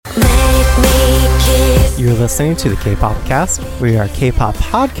You're listening to the K-Pop Cast. We are a K-Pop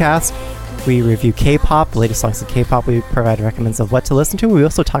podcast. We review K-pop, the latest songs of K-pop. We provide recommends of what to listen to. We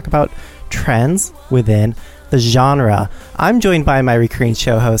also talk about trends within the genre. I'm joined by my recurring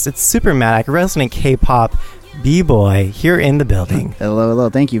show host. It's Supermatic, resident K-pop B-boy here in the building. Hello.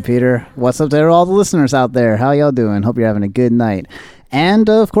 Thank you, Peter. What's up to all the listeners out there? How y'all doing? Hope you're having a good night. And,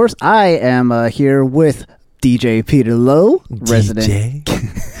 of course, I am here with DJ Peter Lowe, resident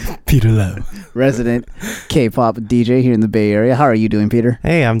Peter Lowe, resident K-pop DJ here in the Bay Area. How are you doing, Peter?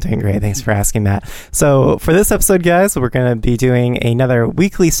 Hey, I'm doing great. Thanks for asking, Matt. So for this episode, guys, we're going to be doing another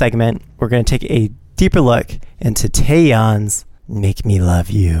weekly segment. We're going to take a deeper look into Taeyeon's Make Me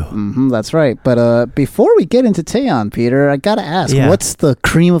Love You. That's right. But before we get into Taeyeon, Peter, I got to ask, what's the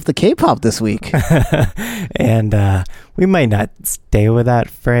cream of the K-pop this week? And we might not stay with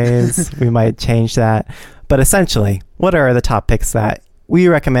that phrase. We might change that. But essentially, what are the top picks that we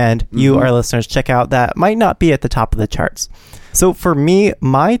recommend you, our listeners, check out that might not be at the top of the charts? So for me,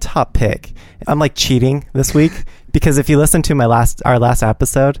 my top pick, I'm like cheating this week because if you listen to our last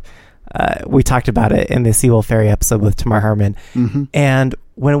episode, we talked about it in the Seawolf Fairy episode with Tamar Herman. And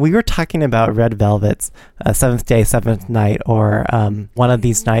when we were talking about Red Velvet's Seventh Day, Seventh Night, or One of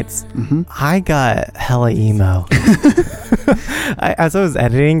These Nights, I got hella emo. As I was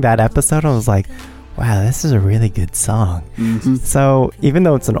editing that episode, I was like, wow, this is a really good song. So even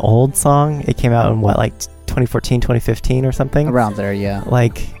though it's an old song, it came out in like 2014, 2015 or something? Around there, yeah.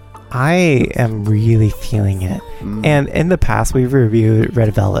 Like, I am really feeling it. And in the past, we've reviewed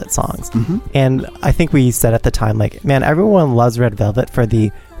Red Velvet songs. And I think we said at the time, like, man, everyone loves Red Velvet for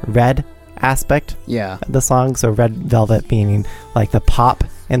the red aspect of the song. So Red Velvet meaning like the pop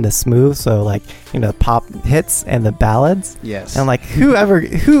and the smooth. So like, you know, pop hits and the ballads. Yes. And like who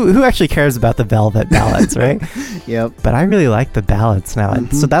actually cares about the Velvet ballads, right? Yep. But I really like the ballads now.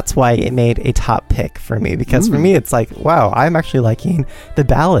 And so that's why it made a top pick for me, because for me, it's like, wow, I'm actually liking the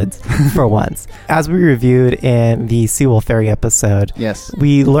ballads for once. As we reviewed in the Seawolf Fairy episode,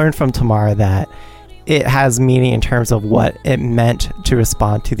 we learned from Tamara that it has meaning in terms of what it meant to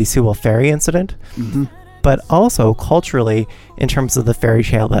respond to the Seawolf Fairy incident, but also culturally in terms of the fairy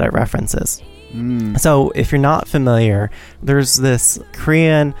tale that it references. So if you're not familiar, there's this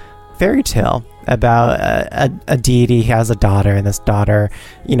Korean fairy tale about a deity. He has a daughter, and this daughter,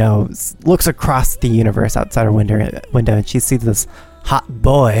 you know, looks across the universe outside her window, and she sees this hot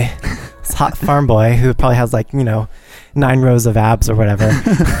boy, this hot farm boy who probably has like, you know, 9 rows of abs or whatever.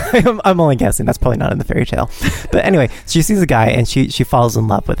 I'm only guessing. That's probably not in the fairy tale. But anyway, she sees a guy and she falls in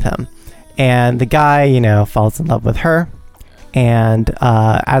love with him. And the guy, you know, falls in love with her. And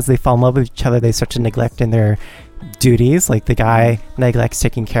as they fall in love with each other, they start to neglect in their duties. Like the guy neglects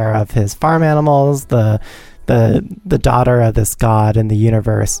taking care of his farm animals. The daughter of this god in the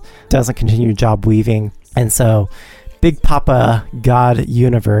universe doesn't continue job weaving. And so Big Papa God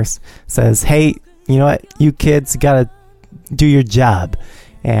Universe says, hey, you know what? You kids gotta do your job.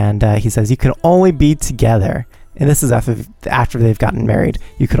 And he says, you can only be together. And this is after they've gotten married.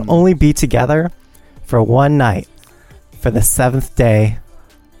 You can only be together for one night for the 7th day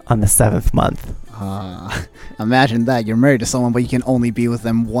on the 7th month. Imagine that. You're married to someone, but you can only be with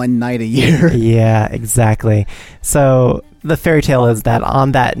them one night a year. Yeah, exactly. So the fairy tale is that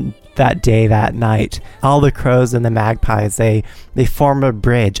on that day, that night, all the crows and the magpies, they form a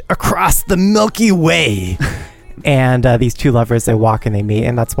bridge across the Milky Way. And these two lovers, they walk and they meet,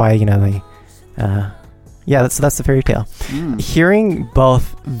 and that's why, you know, they that's the fairy tale. Hearing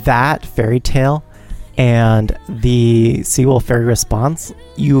both that fairy tale and the Seawolf Fairy response,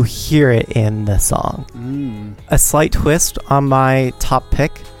 you hear it in the song. A slight twist on my top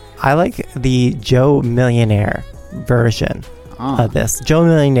pick, I like the Joe Millionaire version of this. Joe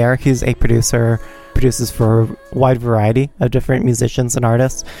Millionaire, who's a produces for a wide variety of different musicians and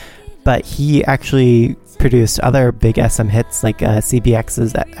artists, but he actually produced other big SM hits like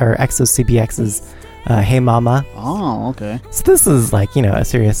CBX's or EXO CBX's Hey Mama. Oh, okay. So this is like, you know, a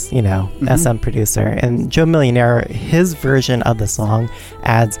serious, you know, SM producer. And Joe Millionaire, his version of the song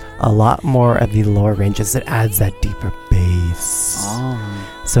adds a lot more of the lower ranges. It adds that deeper bass.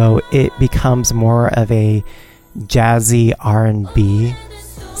 So it becomes more of a jazzy R&B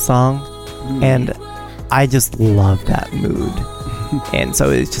song. And I just love that mood. And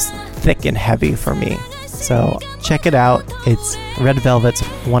so it's just thick and heavy for me. So check it out. It's Red Velvet's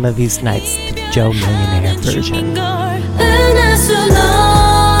One of These Nights, the Joe Millionaire version.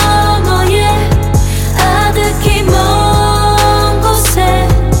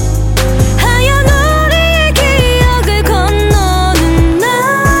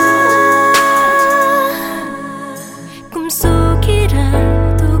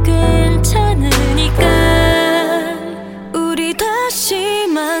 꿈속이라도 괜찮으니까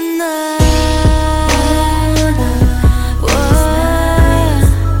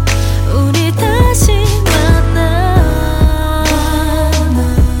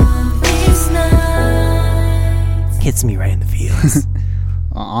hits me right in the feels.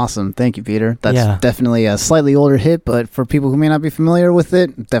 Awesome. Thank you, Peter. That's definitely a slightly older hit, but for people who may not be familiar with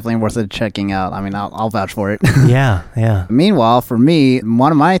it, definitely worth it checking out. I mean, I'll vouch for it. Yeah. Meanwhile, for me,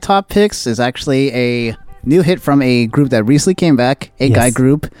 one of my top picks is actually a new hit from a group that recently came back, a guy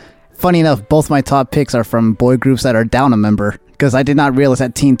group. Funny enough, both my top picks are from boy groups that are down a member, because I did not realize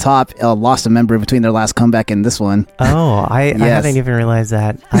that Teen Top lost a member between their last comeback and this one. Oh, I hadn't even realized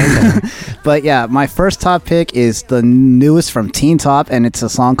that either. But yeah, my first top pick is the newest from Teen Top, and it's a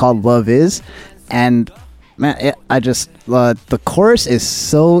song called Love Is. And man, the chorus is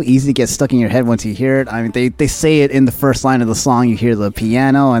so easy to get stuck in your head once you hear it. I mean, they say it in the first line of the song. You hear the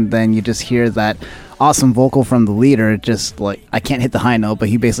piano, and then you just hear that awesome vocal from the leader. Just like, I can't hit the high note, but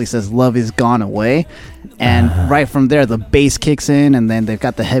he basically says love is gone away, and right from there the bass kicks in, and then they've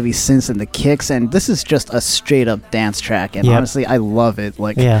got the heavy synths and the kicks, and this is just a straight up dance track. And honestly, I love it.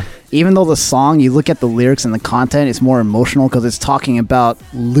 Like, even though the song, you look at the lyrics and the content, it's more emotional because it's talking about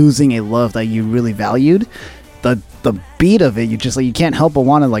losing a love that you really valued. The beat of it, you can't help but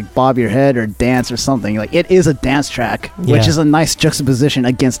want to like bob your head or dance or something. Like, it is a dance track, which is a nice juxtaposition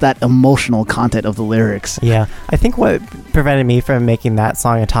against that emotional content of the lyrics. Yeah, I think what prevented me from making that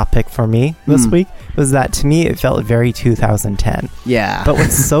song a top pick for me this week was that, to me, it felt very 2010. Yeah. But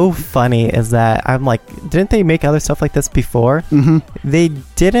what's so funny is that I'm like, didn't they make other stuff like this before? They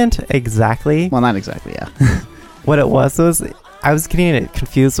didn't exactly. Well, not exactly, yeah. What it was I was getting it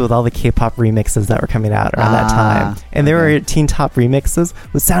confused with all the K-pop remixes that were coming out around that time. And there were Teen Top remixes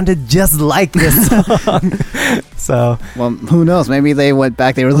which sounded just like this song. So, well, who knows? Maybe they went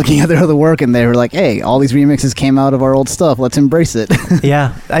back, they were looking at their other work, and they were like, hey, all these remixes came out of our old stuff. Let's embrace it.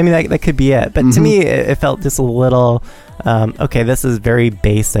 Yeah. I mean, that could be it. But to me, it felt just a little... okay, this is very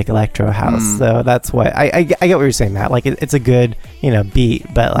basic electro house. So that's why... I get what you're saying, Matt. Like, it's a good,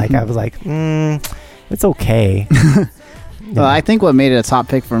 beat. But, like, I was like, it's okay. Well, I think what made it a top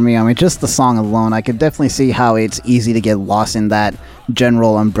pick for me, I mean, just the song alone, I could definitely see how it's easy to get lost in that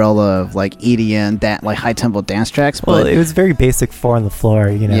general umbrella of like EDM, like high tempo dance tracks. But, well, it was very basic 4 on the floor,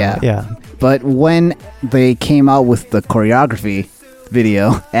 Yeah. But when they came out with the choreography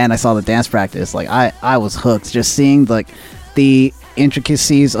video and I saw the dance practice, like I was hooked. Just seeing like the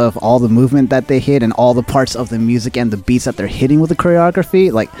intricacies of all the movement that they hit and all the parts of the music and the beats that they're hitting with the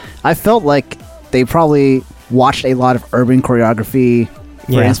choreography. Like, I felt like they probably watched a lot of urban choreography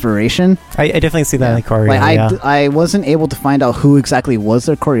for inspiration. I definitely see that in the choreo. Like, I wasn't able to find out who exactly was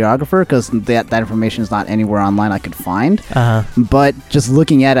their choreographer because that information is not anywhere online I could find. But just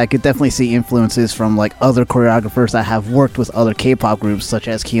looking at it, I could definitely see influences from like other choreographers that have worked with other K-pop groups, such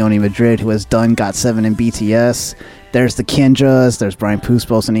as Keone Madrid, who has done GOT7 and BTS. There's the Kinjas, there's Brian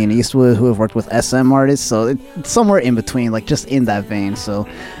Puspos and Ian Eastwood, who have worked with SM artists. So it's somewhere in between, like just in that vein. So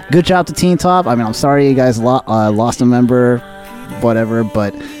good job to Teen Top. I mean, I'm sorry you guys lost a member, whatever,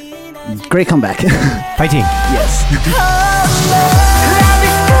 but great comeback. Fighting. Yes.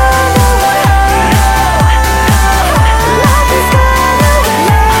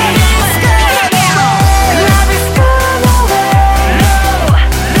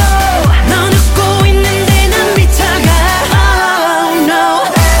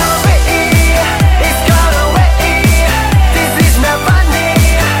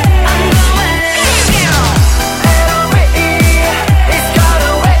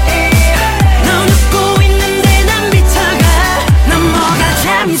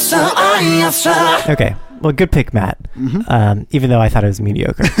 Okay, well, good pick, Matt. Even though I thought it was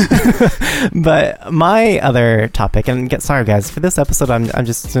mediocre. But my other topic, and sorry guys, for this episode I'm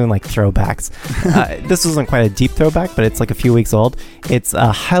just doing like throwbacks. This wasn't quite a deep throwback, but it's like a few weeks old. It's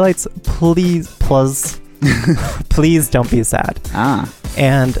highlights, please don't be sad.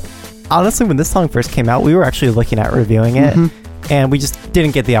 And honestly, when this song first came out, we were actually looking at reviewing it. And we just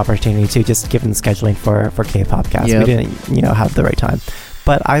didn't get the opportunity to, just given the scheduling for K-Popcast. We didn't have the right time.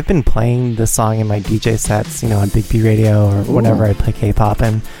 But I've been playing this song in my DJ sets, on Big B Radio or whenever I play K-pop,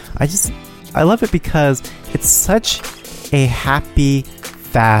 and I love it because it's such a happy,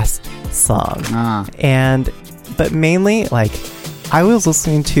 fast song. But mainly, like, I was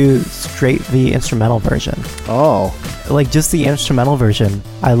listening to straight the instrumental version. Like, just the instrumental version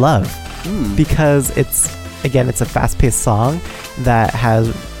I love because it's a fast-paced song that has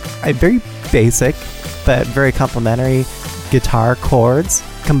a very basic but very complimentary guitar chords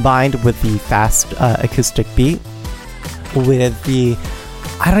combined with the fast acoustic beat with the,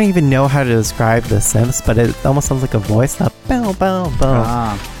 I don't even know how to describe the synths, but it almost sounds like a voice, that bow bow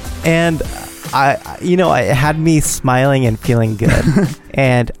bow. And it had me smiling and feeling good.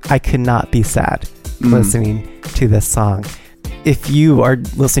 And I could not be sad listening to this song. if you are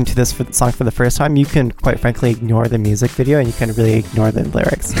listening to this song for the first time, you can quite frankly ignore the music video and you can really ignore the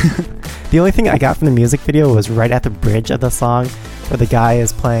lyrics. The only thing I got from the music video was right at the bridge of the song where the guy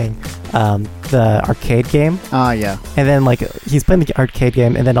is playing the arcade game. Yeah. And then like he's playing the arcade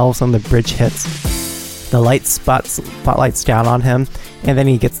game and then all of a sudden the bridge hits. The light spotlights down on him and then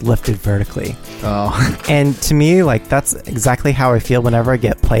he gets lifted vertically. Oh. And to me, like, that's exactly how I feel whenever I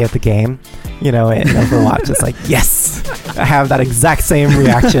get play of the game, you know, in Overwatch. It's like, yes, I have that exact same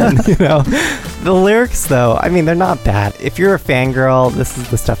reaction, you know. The lyrics, though, I mean, they're not bad. If you're a fangirl, this is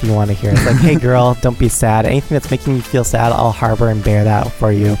the stuff you want to hear. It's like, hey, girl, don't be sad. Anything that's making you feel sad, I'll harbor and bear that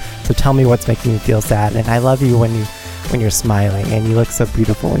for you. So tell me what's making you feel sad. And I love you when you're smiling, and you look so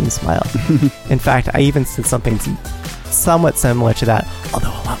beautiful when you smile. In fact, I even said something somewhat similar to that, although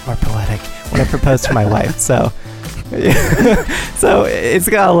a lot more poetic, when I proposed to my wife. So it's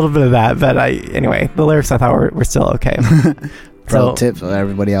got a little bit of that, but anyway, the lyrics I thought were still okay. Pro tip for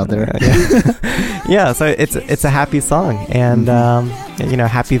everybody out there. Yeah, so it's a happy song, and you know,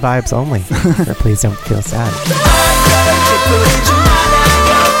 happy vibes only. Or please don't feel sad.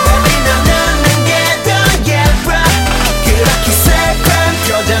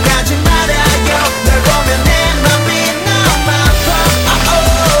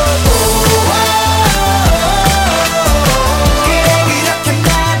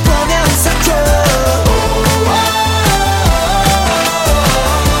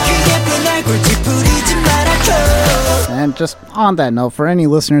 And just on that note, for any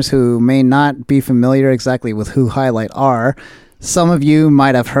listeners who may not be familiar exactly with who Highlight are, some of you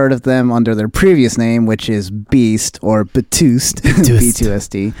might have heard of them under their previous name, which is Beast or Batoost,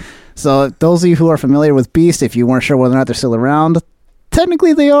 B2ST. So those of you who are familiar with Beast, if you weren't sure whether or not they're still around,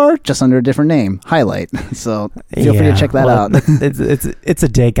 technically they are, just under a different name, Highlight. So feel free to check that out. It's a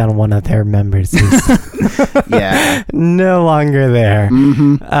dig on one of their members who's yeah, no longer there.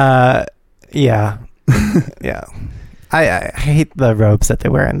 Mm-hmm. Yeah. I hate the robes that they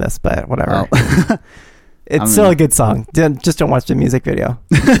wear in this, but whatever. Oh. It's still a good song. Just don't watch the music video.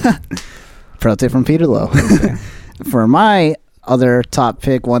 Pro tip from Peter Lowe. Okay. For my other top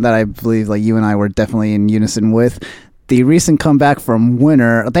pick, one that I believe like you and I were definitely in unison with, the recent comeback from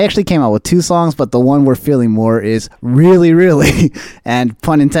Winner. They actually came out with 2 songs, but the one we're feeling more is Really, Really. And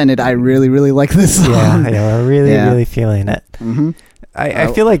pun intended, I really, really like this song. Yeah, we're really feeling it. Mm-hmm.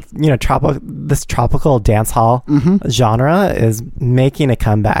 I feel like, you know, this tropical dance hall genre is making a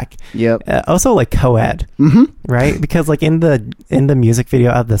comeback. Yep. Also like co-ed, right? Because like in the music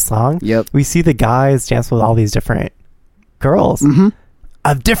video of the song, we see the guys dance with all these different girls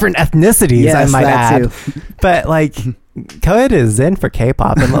of different ethnicities. Yes, I might add, too. but like co-ed is in for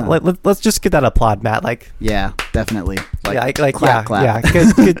K-pop, and let's just give that applaud, Matt. Like, yeah, definitely. Clap.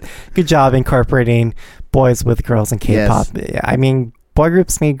 Good job incorporating boys with girls in K-pop. Yes. I mean, boy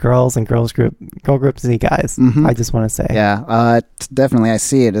groups need girls and girl groups need guys. I just want to say. Yeah, definitely. I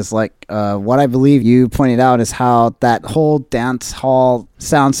see it as like what I believe you pointed out is how that whole dance hall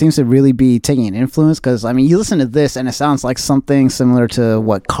sound seems to really be taking an influence, because I mean, you listen to this and it sounds like something similar to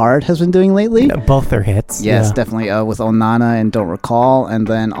what Card has been doing lately. Yeah, both their hits. Yes, definitely. With Onana and Don't Recall, and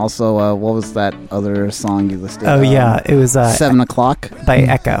then also what was that other song you listed? Oh yeah, it was 7 O'Clock by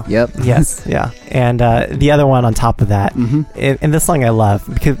Echo. Yep. Yes. Yeah. And the other one on top of that, and this song I love,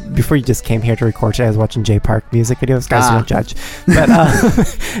 because before you just came here to record today, I was watching Jay Park music videos. Guys don't judge, but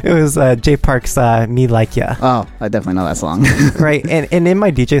it was Jay Park's "Me Like Ya." Oh, I definitely know that song. Right, and in my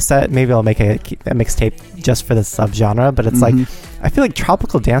DJ set, maybe I'll make a mixtape just for this subgenre. But it's like, I feel like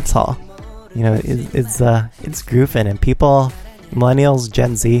tropical dancehall, you know, it's grooving, and people, millennials,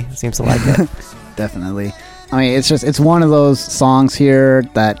 Gen Z, seems to like it. Definitely. I mean, it's one of those songs here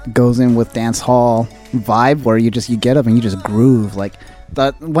that goes in with dance hall vibe, where you get up and you just groove. Like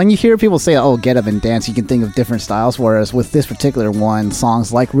when you hear people say, "Oh, get up and dance," you can think of different styles. Whereas with this particular one,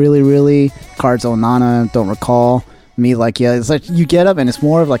 songs like "Really, Really," Cards Onana, Don't Recall, Me Like Ya, it's like you get up and it's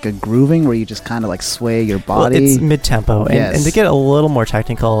more of like a grooving where you just kind of like sway your body. Well, it's mid-tempo, and to get a little more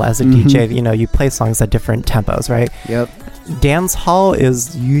technical, as a DJ, you know, you play songs at different tempos, right? Yep. Dance hall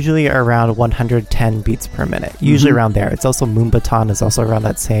is usually around 110 beats per minute, usually around there. It's also Moombahton is also around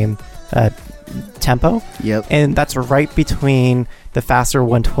that same tempo. Yep. And that's right between the faster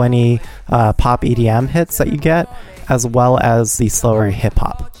 120 pop EDM hits that you get, as well as the slower hip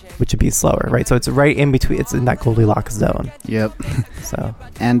hop, which would be slower, right? So it's right in between. It's in that Goldilocks zone. Yep. So,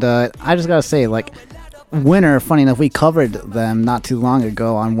 and I just gotta say, like, Winner, funny enough, we covered them not too long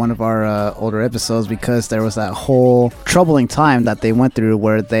ago on one of our older episodes, because there was that whole troubling time that they went through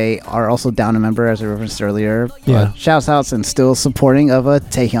where they are also down a member, as I referenced earlier. Yeah. Shouts outs and still supporting of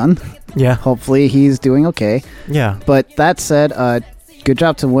Taehyun. Yeah. Hopefully he's doing okay. Yeah. But that said, good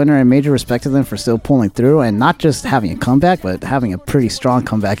job to Winner and major respect to them for still pulling through and not just having a comeback, but having a pretty strong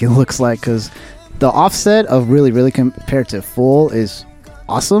comeback, it looks like, because the offset of really, really compared to Full is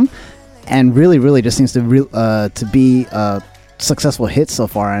awesome and really, really just seems to be successful hits so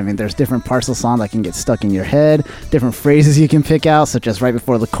far. I mean, there's different parts of the song that can get stuck in your head, different phrases you can pick out, such as right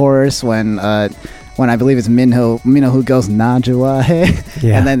before the chorus when I believe it's Minho who goes Najua hey,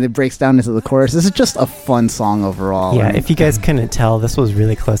 and then it breaks down into the chorus. This is just a fun song overall. Yeah, if you guys couldn't tell, this was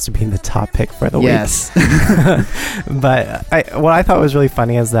really close to being the top pick for the week. Yes. But what I thought was really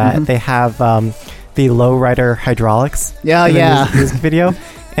funny is that they have the Lowrider hydraulics in the music video.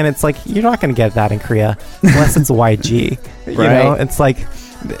 And it's like, you're not going to get that in Korea unless it's YG. You know, it's like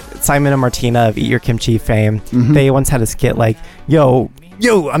Simon and Martina of Eat Your Kimchi fame. They once had a skit like, yo,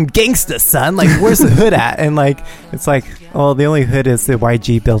 I'm gangsta, son. Like, where's the hood at? And like, it's like, well, the only hood is the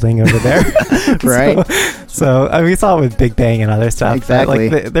YG building over there. Right. So I mean, we saw it with Big Bang and other stuff. Exactly.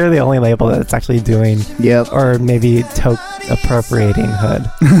 Like, they're the only label that's actually doing, or maybe appropriating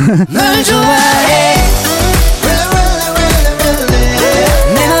hood.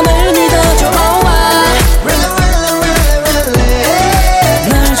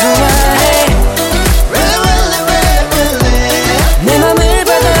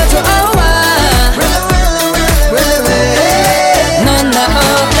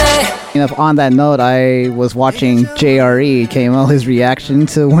 On that note, I was watching JRE KML, his reaction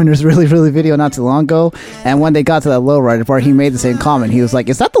to Winner's Really Really video not too long ago, and when they got to that Lowrider part, he made the same comment. He was like,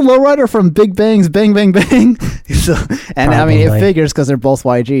 is that the Lowrider from Big Bang's Bang Bang Bang? So, and I mean, it figures because they're both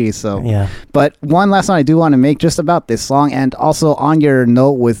YG. So yeah. But one last note I do want to make just about this song, and also on your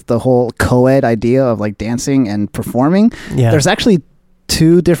note with the whole co-ed idea of like dancing and performing, there's actually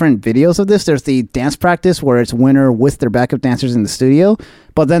two different videos of this. There's the dance practice where it's Winner with their backup dancers in the studio,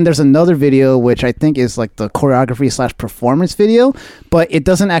 but then there's another video which I think is like the choreography / performance video, but it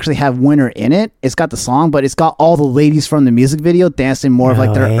doesn't actually have Winner in it. It's got the song, but it's got all the ladies from the music video dancing more of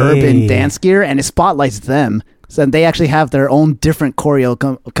like their urban dance gear, and it spotlights them. So they actually have their own different choreo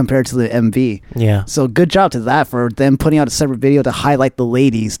compared to the MV. Yeah. So good job to that for them putting out a separate video to highlight the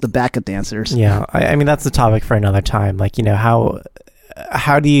ladies, the backup dancers. Yeah. I mean, that's a topic for another time. Like, you know,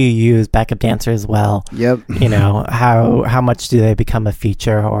 how do you use backup dancers well? Yep. You know, how much do they become a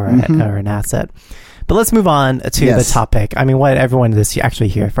feature or an asset? But let's move on to the topic. I mean, what everyone is actually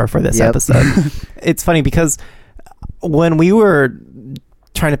here for this episode. It's funny because when we were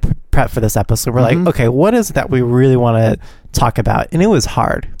trying to prep for this episode, we're like, okay, what is it that we really want to talk about? And it was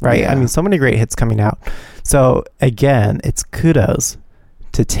hard, right? Yeah. I mean, so many great hits coming out. So again, it's kudos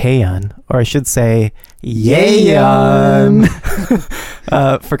to Taeyeon, or I should say Yeon,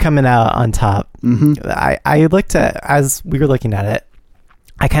 for coming out on top. I looked at, as we were looking at it,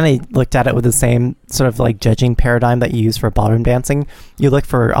 I kind of looked at it with the same sort of like judging paradigm that you use for ballroom dancing. You look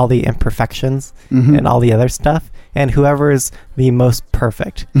for all the imperfections and all the other stuff, and whoever is the most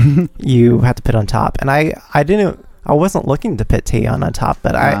perfect, you have to put on top. And I wasn't looking to put Taeyeon on top,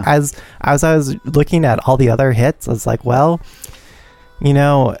 but as I was looking at all the other hits, I was like, well, you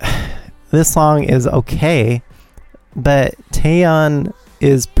know, this song is okay, but Taeyeon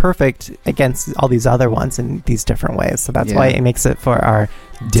is perfect against all these other ones in these different ways. So that's why it makes it for our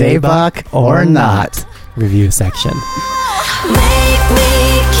Daebak or Not review section. Make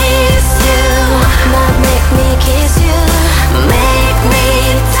me kiss you, not make me kiss you. Make me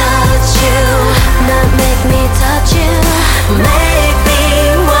touch you, not make me touch you. Make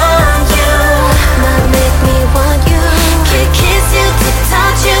me want you, not make me want you. Can kiss you to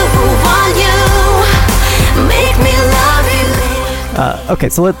touch you, want you. Make me love you. Okay,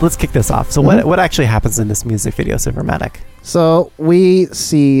 so let's kick this off. So what actually happens in this music video, Silvermatic? So we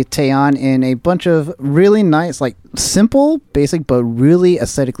see Taeyeon in a bunch of really nice, like simple, basic, but really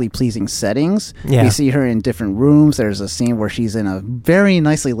aesthetically pleasing settings. Yeah. We see her in different rooms. There's a scene where she's in a very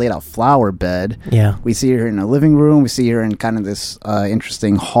nicely laid out flower bed. Yeah. We see her in a living room. We see her in kind of this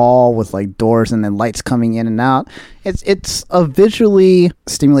interesting hall with like doors and then lights coming in and out. It's a visually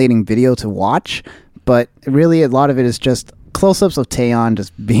stimulating video to watch, but really a lot of it is just close-ups of Taeyeon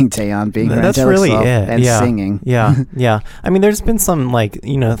just being Taeyeon, being her angelic self, and singing. Yeah. I mean, there's been some like,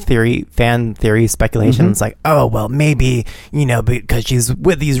 you know, fan theory speculations like, oh, well, maybe, you know, because she's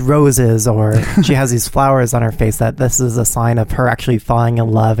with these roses or she has these flowers on her face, that this is a sign of her actually falling in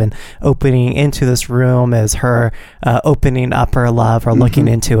love, and opening into this room is her opening up her love or looking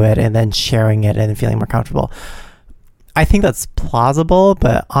into it and then sharing it and feeling more comfortable. I think that's plausible,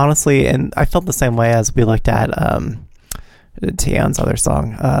 but honestly, and I felt the same way as we looked at Taeyeon's other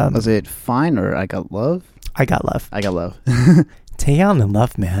song. Was it Fine or I Got Love? I Got Love. I Got Love. Taeyeon and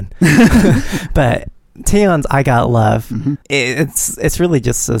Love, man. But Taeyeon's I Got Love, it's really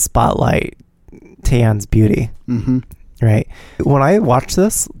just to spotlight Taeyeon's beauty, right? When I watched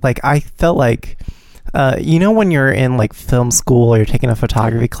this, like, I felt like, you know, when you're in like film school or you're taking a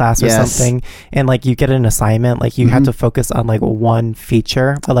photography class or something, and like you get an assignment, like you have to focus on like one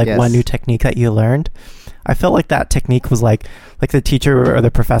feature or like one new technique that you learned. I felt like that technique was like the teacher or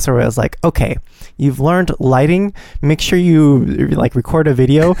the professor was like, okay, you've learned lighting. Make sure you like record a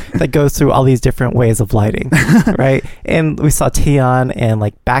video that goes through all these different ways of lighting, right? And we saw Taeyeon and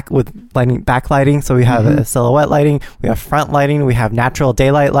like backlighting. So we have a silhouette lighting, we have front lighting, we have natural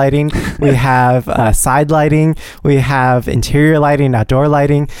daylight lighting, we have side lighting, we have interior lighting, outdoor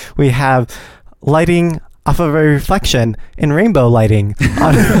lighting, we have lighting off of a reflection in rainbow lighting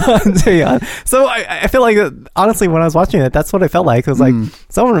on Taeyeon. So I feel like, honestly, when I was watching it, that's what I felt like. It was like,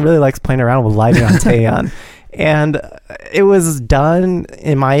 someone really likes playing around with lighting on Taeyeon. And it was done,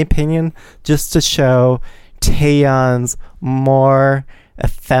 in my opinion, just to show Taeyeon's more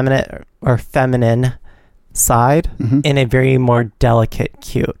effeminate or feminine side in a very more delicate,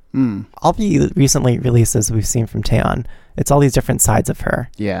 cute. All the recently releases we've seen from Taeyeon, it's all these different sides of her.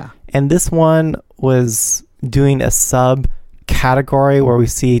 Yeah. And this one was doing a subcategory where we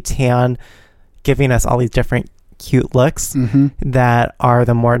see Taeyeon giving us all these different cute looks that are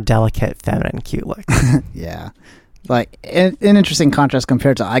the more delicate, feminine, cute looks. Yeah. Like, an interesting contrast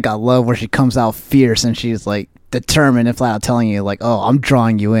compared to I Got Love, where she comes out fierce and she's like determined and flat out telling you like, oh, I'm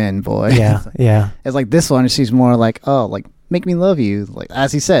drawing you in, boy. Yeah, yeah. It's like this one, she's more like, oh, like, make me love you, like,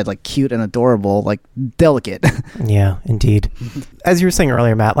 as he said, like cute and adorable, like delicate. Yeah, indeed. As you were saying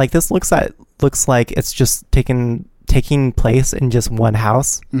earlier, Matt, like this looks like it's just taking place in just one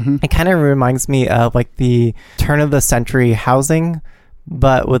house. It kind of reminds me of like the turn of the century housing,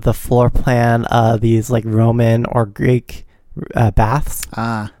 but with the floor plan of these like Roman or Greek baths.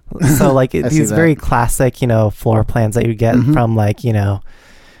 So like these very classic, you know, floor plans that you get from like, you know,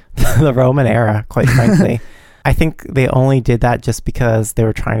 the Roman era, quite frankly. I think they only did that just because they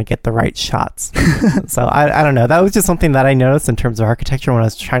were trying to get the right shots. So I don't know. That was just something that I noticed in terms of architecture when I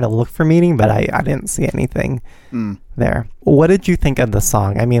was trying to look for meaning, but I didn't see anything there. What did you think of the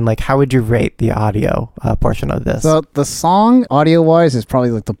song? I mean, like, how would you rate the audio portion of this? So the song, audio-wise, is probably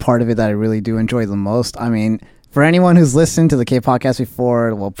like the part of it that I really do enjoy the most. I mean, for anyone who's listened to the K-podcast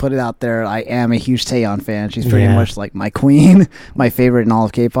before, we'll put it out there. I am a huge Taeyeon fan. She's pretty much like my queen, my favorite in all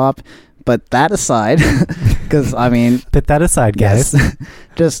of K-pop. But that aside, because I mean... Put that aside, guys. Yes,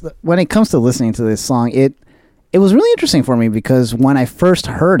 just when it comes to listening to this song, it was really interesting for me because when I first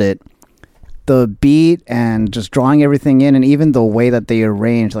heard it, the beat and just drawing everything in and even the way that they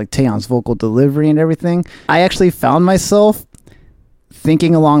arranged, like Taeyeon's vocal delivery and everything, I actually found myself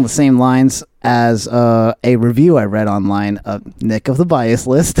thinking along the same lines as a review I read online of Nick of the Bias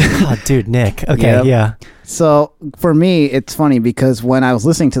List. Oh, dude, Nick. Okay, yeah. So for me, it's funny because when I was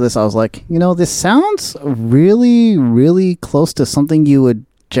listening to this, I was like, you know, this sounds really, really close to something you would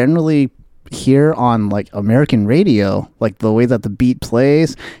generally hear on like American radio, like the way that the beat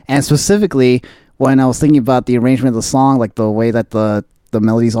plays. And specifically, when I was thinking about the arrangement of the song, like the way that the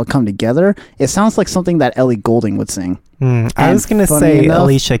melodies all come together, it sounds like something that Ellie Goulding would sing. I was going to say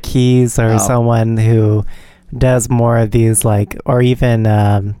Alicia Keys or someone who does more of these, like, or even,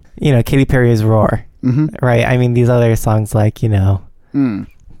 you know, Katy Perry's Roar, right? I mean, these other songs like, you know,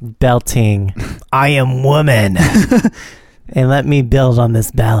 belting, I am woman, and let me build on this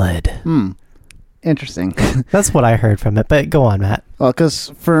ballad. Interesting. That's what I heard from it, but go on, Matt. Well,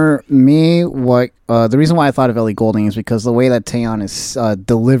 because for me, the reason why I thought of Ellie Goulding is because the way that Taeyeon is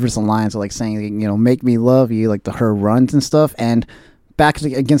delivers the lines, like saying, you know, make me love you, like her runs and stuff, and back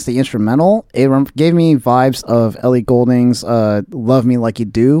against the instrumental, it gave me vibes of Ellie Goulding's Love Me Like You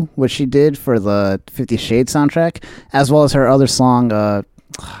Do, which she did for the 50 Shades soundtrack, as well as her other song,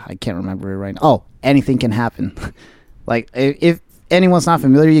 I can't remember it right now. Oh, Anything Can Happen. Like, if anyone's not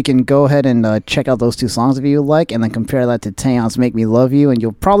familiar, you can go ahead and check out those two songs if you like, and then compare that to Taeyeon's Make Me Love You, and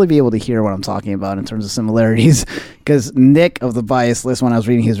you'll probably be able to hear what I'm talking about in terms of similarities. Because Nick of the Bias List, when I was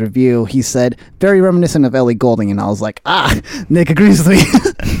reading his review, he said, very reminiscent of Ellie Goulding, and I was like, Nick agrees with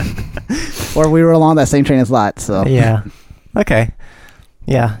me. Or we were along that same train of thought, so. Yeah. Okay.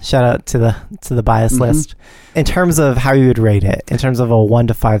 Yeah, shout out to the Bias List. In terms of how you would rate it, in terms of a 1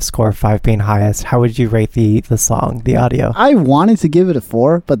 to 5 score, 5 being highest, how would you rate the song, the audio? I wanted to give it a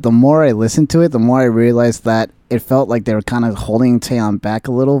 4, but the more I listened to it, the more I realized that it felt like they were kind of holding Taeyeon back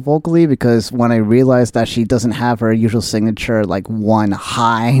a little vocally, because when I realized that she doesn't have her usual signature, like one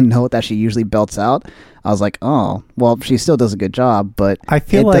high note that she usually belts out, I was like, oh, well, she still does a good job, but I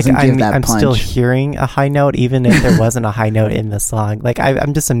feel it like doesn't give that I'm punch. still hearing a high note, even if there wasn't a high note in the song. Like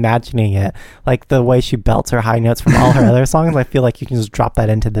I'm just imagining it, like the way she belts her high notes from all her other songs. I feel like you can just drop that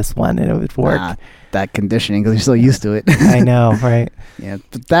into this one and it would work. That conditioning, because you're so used to it. I know, right? Yeah,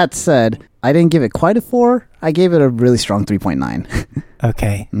 but that said, I didn't give it quite a 4. I gave it a really strong 3.9.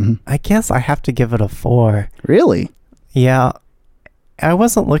 Okay. Mhm. I guess I have to give it a 4. Really? Yeah. I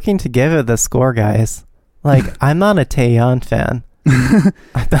wasn't looking to give it the score, guys. Like, I'm not a Taeyeon fan.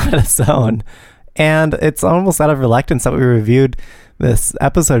 I'm not a Zone. And it's almost out of reluctance that we reviewed this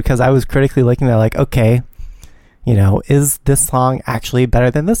episode, because I was critically looking at like, okay, you know, is this song actually better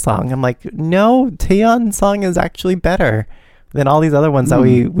than this song? I'm like, no, Taeyeon's song is actually better than all these other ones that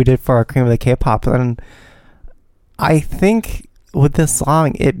we did for our Cream of the K-pop. And I think with this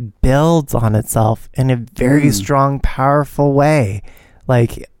song, it builds on itself in a very strong, powerful way.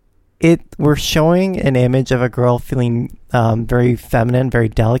 Like, we're showing an image of a girl feeling very feminine, very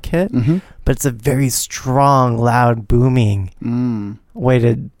delicate, but it's a very strong, loud, booming way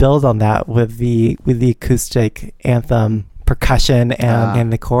to build on that with the acoustic anthem percussion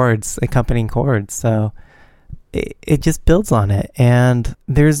and the chords, accompanying chords. So it just builds on it, and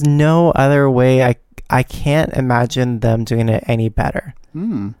there's no other way. I can't imagine them doing it any better.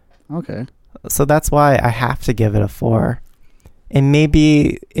 Okay. So that's why I have to give it a 4. And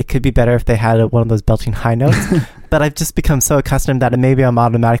maybe it could be better if they had one of those belching high notes. But I've just become so accustomed that maybe I'm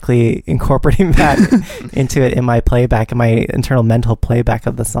automatically incorporating that into it in my playback, in my internal mental playback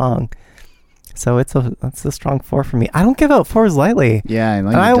of the song. So it's a strong 4 for me. I don't give out 4s lightly. Yeah, and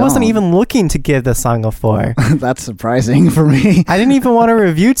I wasn't even looking to give this song a 4. That's surprising for me. I didn't even want to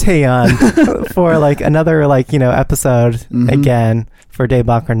review Taeyeon for like another episode again for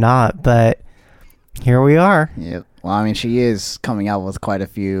Daebak or not. But here we are. Yep. Well, I mean, she is coming out with quite a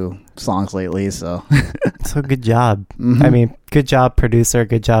few songs lately, so. So good job. I mean, good job, producer.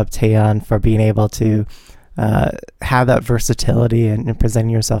 Good job, Taeyeon, for being able to have that versatility and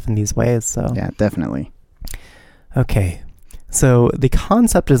presenting yourself in these ways. So yeah, definitely. Okay. So the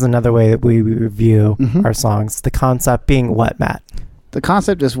concept is another way that we review our songs. The concept being what, Matt? The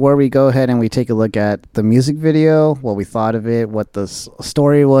concept is where we go ahead and we take a look at the music video, what we thought of it, what the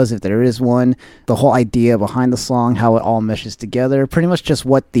story was, if there is one, the whole idea behind the song, how it all meshes together, pretty much just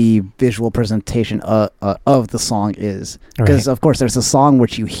what the visual presentation of the song is. Because, of course, there's a song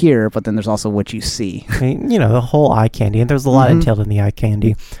which you hear, but then there's also what you see. I mean, you know, the whole eye candy, and there's a lot entailed in the eye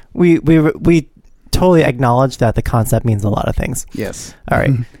candy. We totally acknowledge that the concept means a lot of things. Yes. All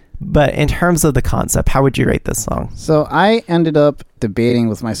right. But in terms of the concept, how would you rate this song? So I ended up debating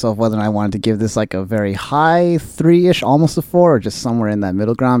with myself whether I wanted to give this like a very high 3-ish, almost a 4, or just somewhere in that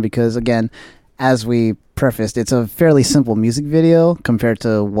middle ground. Because again, as we prefaced, it's a fairly simple music video compared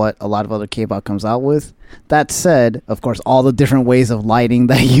to what a lot of other K-pop comes out with. That said, of course, all the different ways of lighting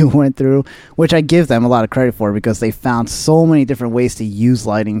that you went through, which I give them a lot of credit for, because they found so many different ways to use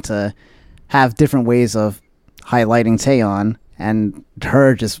lighting to have different ways of highlighting Taeyeon and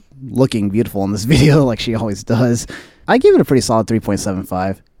her just looking beautiful in this video like she always does. I give it a pretty solid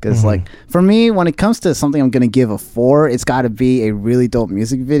 3.75 because like for me, when it comes to something I'm going to give a 4, it's got to be a really dope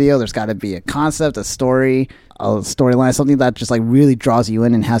music video. There's got to be a concept, a story, a storyline, something that just like really draws you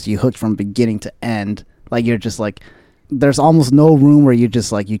in and has you hooked from beginning to end. Like you're just like, there's almost no room where you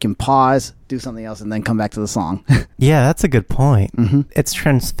just like, you can pause, do something else, and then come back to the song. Yeah, that's a good point. It's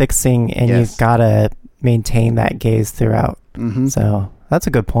transfixing, and you've got to maintain that gaze throughout. So that's a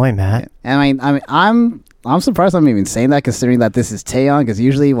good point, Matt. Yeah. And I mean, I'm surprised I'm even saying that, considering that this is Taeyeon, because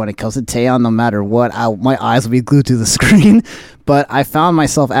usually when it comes to Taeyeon, no matter what, my eyes will be glued to the screen. But I found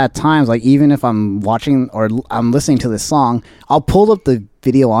myself at times, like even if I'm watching or I'm listening to this song, I'll pull up the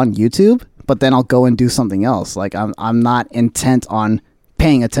video on YouTube, but then I'll go and do something else. Like I'm not intent on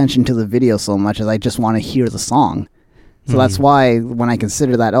paying attention to the video so much as I just want to hear the song. So that's why when I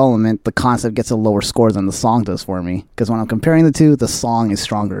consider that element, the concept gets a lower score than the song does for me. Because when I'm comparing the two, the song is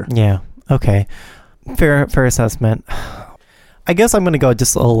stronger. Yeah. Okay. Fair assessment. I guess I'm going to go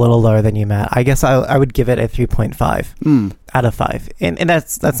just a little lower than you, Matt. I guess I would give it a 3.5 out of 5. And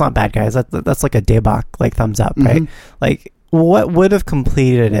that's not bad, guys. That's like a Daebak like thumbs up, right? Like what would have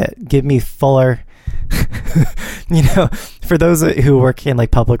completed it? Give me fuller... You know, for those who work in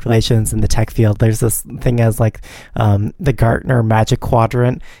like public relations in the tech field, there's this thing as like the Gartner Magic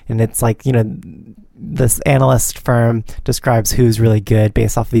Quadrant, and it's like, you know, this analyst firm describes who's really good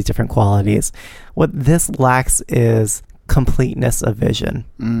based off of these different qualities. What this lacks is completeness of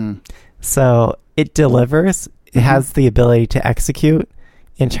vision. So it delivers, it has the ability to execute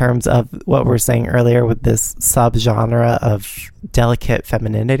in terms of what we're saying earlier with this subgenre of delicate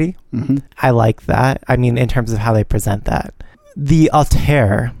femininity. Mm-hmm. I like that. I mean, in terms of how they present that. The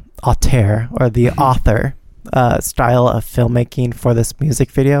auteur, or the author style of filmmaking for this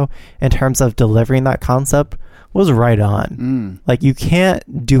music video, in terms of delivering that concept, was right on. Like, you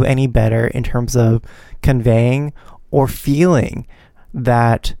can't do any better in terms of conveying or feeling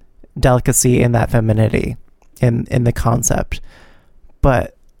that delicacy and that femininity in the concept.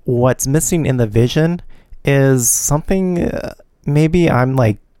 But what's missing in the vision is something, maybe I'm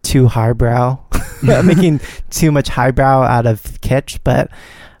like too highbrow, making too much highbrow out of kitsch, but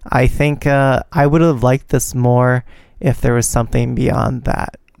I think I would have liked this more if there was something beyond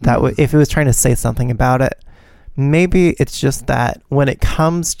that. If it was trying to say something about it. Maybe it's just that when it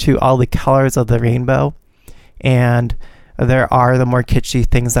comes to all the colors of the rainbow, and there are the more kitschy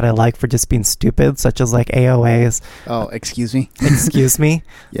things that I like for just being stupid, such as like AOA's. Oh, excuse me. Excuse me.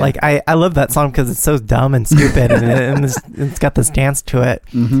 Yeah. Like, I love that song because it's so dumb and stupid, and it's got this dance to it.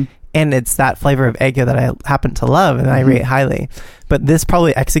 Mm-hmm. And it's that flavor of Aegyo that I happen to love and I rate highly. But this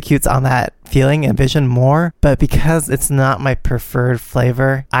probably executes on that feeling and vision more. But because it's not my preferred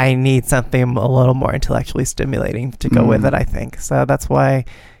flavor, I need something a little more intellectually stimulating to go with it, I think. So that's why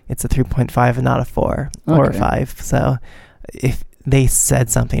it's a 3.5 and not a 4 or a 5. So if they said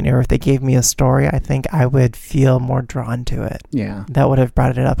something, or if they gave me a story, I think I would feel more drawn to it. Yeah. That would have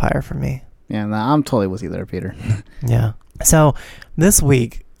brought it up higher for me. Yeah, no, I'm totally with you there, Peter. Yeah. So this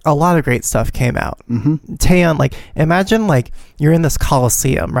week, a lot of great stuff came out. Mm-hmm. Taeyeon, like, imagine like you're in this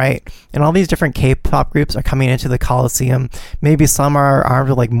Coliseum, right? And all these different K-pop groups are coming into the Coliseum. Maybe some are armed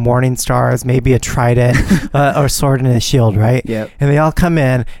with like morning stars, maybe a trident or sword and a shield, right? Yep. And they all come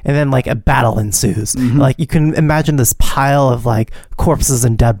in, and then like a battle ensues. Like, you can imagine this pile of like corpses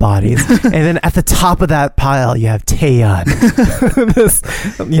and dead bodies, and then at the top of that pile you have Taeyeon,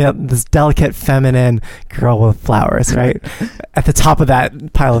 this delicate feminine girl with flowers, right? At the top of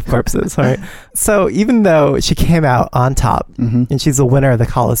that pile of corpses, right? So even though she came out on top and she's the winner of the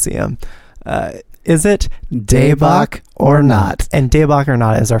Coliseum, is it Daebak or not? And Daebak or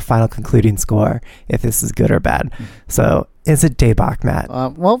not is our final concluding score, if this is good or bad. So is it Daebak, Matt?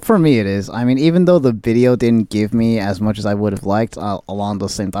 Well, for me it is. I mean, even though the video didn't give me as much as I would have liked, along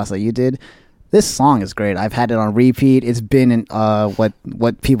those same thoughts that you did, this song is great. I've had it on repeat. It's been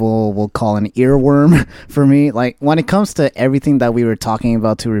what people will call an earworm for me. Like, when it comes to everything that we were talking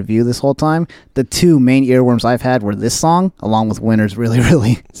about to review this whole time, the two main earworms I've had were this song, along with Winners,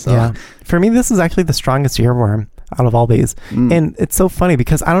 really. So. Yeah. For me, this is actually the strongest earworm out of all these. And it's so funny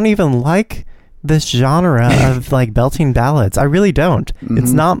because I don't even like this genre of like belting ballads. I really don't.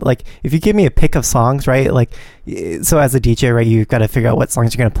 It's not like, if you give me a pick of songs, right? Like, so as a DJ, right, you've got to figure out what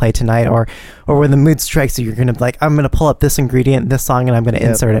songs you're going to play tonight, or when the mood strikes you, you're going to like, I'm going to pull up this ingredient, this song, and I'm going to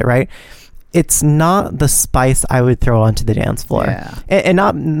insert it, right? It's not the spice I would throw onto the dance floor. Yeah. And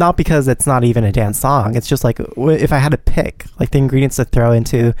not because it's not even a dance song. It's just like, if I had to pick like the ingredients to throw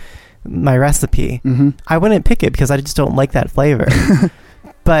into my recipe, I wouldn't pick it because I just don't like that flavor.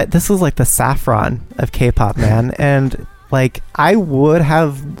 But this is like the saffron of K-pop, man. And like, I would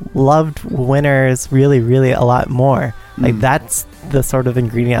have loved Winners really a lot more. Like, that's the sort of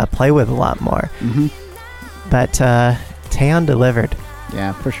ingredient I play with a lot more. But Taeyeon delivered.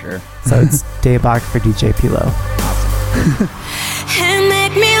 Yeah, for sure. So it's Daebak for DJ Pilo. And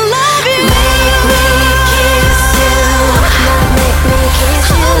make me love you. Make me kiss you. Now make me kiss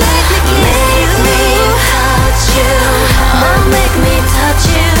you. Make me touch you. Now make me touch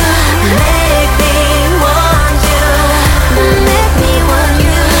you. Make me want you. Make me want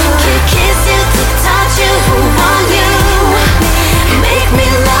you. Kiss you to touch you. Want you. Make me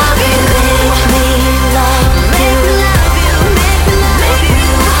love you. Make me love you. Make me love you. Make me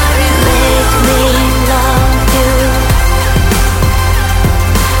love you. Make me love you.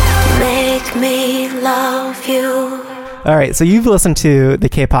 Make me love you. All right, so you've listened to the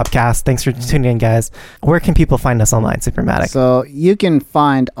K-Pop Cast. Thanks for tuning in, guys. Where can people find us online, Supermatic? So you can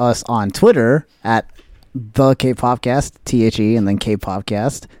find us on Twitter at the K-Popcast, THE, and then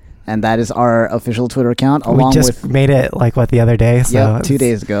K-Popcast. And that is our official Twitter account. We Along just with, made it like the other day. So 2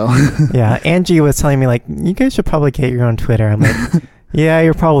 days ago. Yeah, Angie was telling me like, you guys should probably get your own Twitter. I'm like, yeah,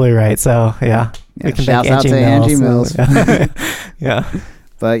 you're probably right. So yeah, we can shouts thank out to Angie Mills. Yeah.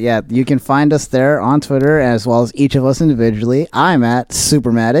 But yeah, you can find us there on Twitter, as well as each of us individually. I'm at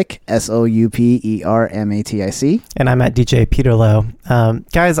Supermatic, SOUPERMATIC. And I'm at DJ Peter Lowe.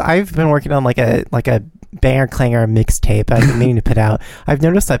 Guys, I've been working on like a banger clanger mixtape I've been meaning to put out. I've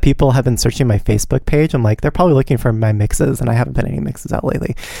noticed that people have been searching my Facebook page. I'm like, they're probably looking for my mixes, and I haven't put any mixes out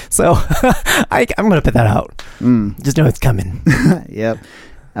lately. So I'm going to put that out. Just know it's coming. Yep.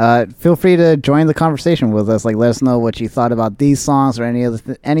 Feel free to join the conversation with us. Like, let us know what you thought about these songs or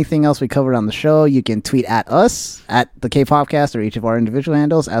anything else we covered on the show. You can tweet at us at the K-Popcast or each of our individual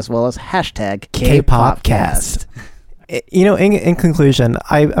handles, as well as hashtag K-Popcast. You know, in conclusion,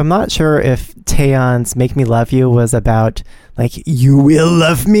 I'm not sure if Taeyeon's "Make Me Love You" was about like, you will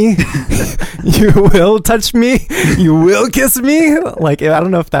love me, you will touch me, you will kiss me. Like, I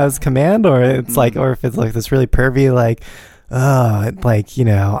don't know if that was command, or it's like, or if it's like this really pervy, like, oh, like, you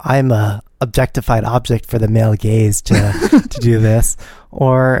know, I'm a objectified object for the male gaze to do this,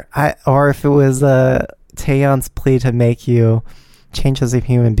 or if it was Taeyeon's plea to make you change as a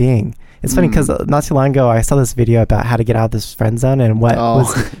human being. It's funny because not too long ago I saw this video about how to get out of this friend zone, and what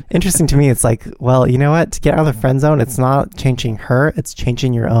was interesting to me, it's like, well, you know what? To get out of the friend zone, it's not changing her, it's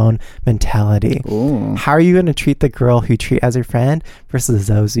changing your own mentality. Ooh. How are you going to treat the girl who you treat as your friend versus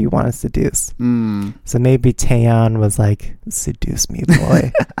those who you want to seduce? So maybe Taeyeon was like, seduce me,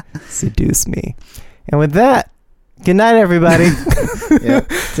 boy. Seduce me. And with that, good night, everybody.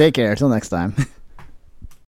 Yep. Take care. Until next time.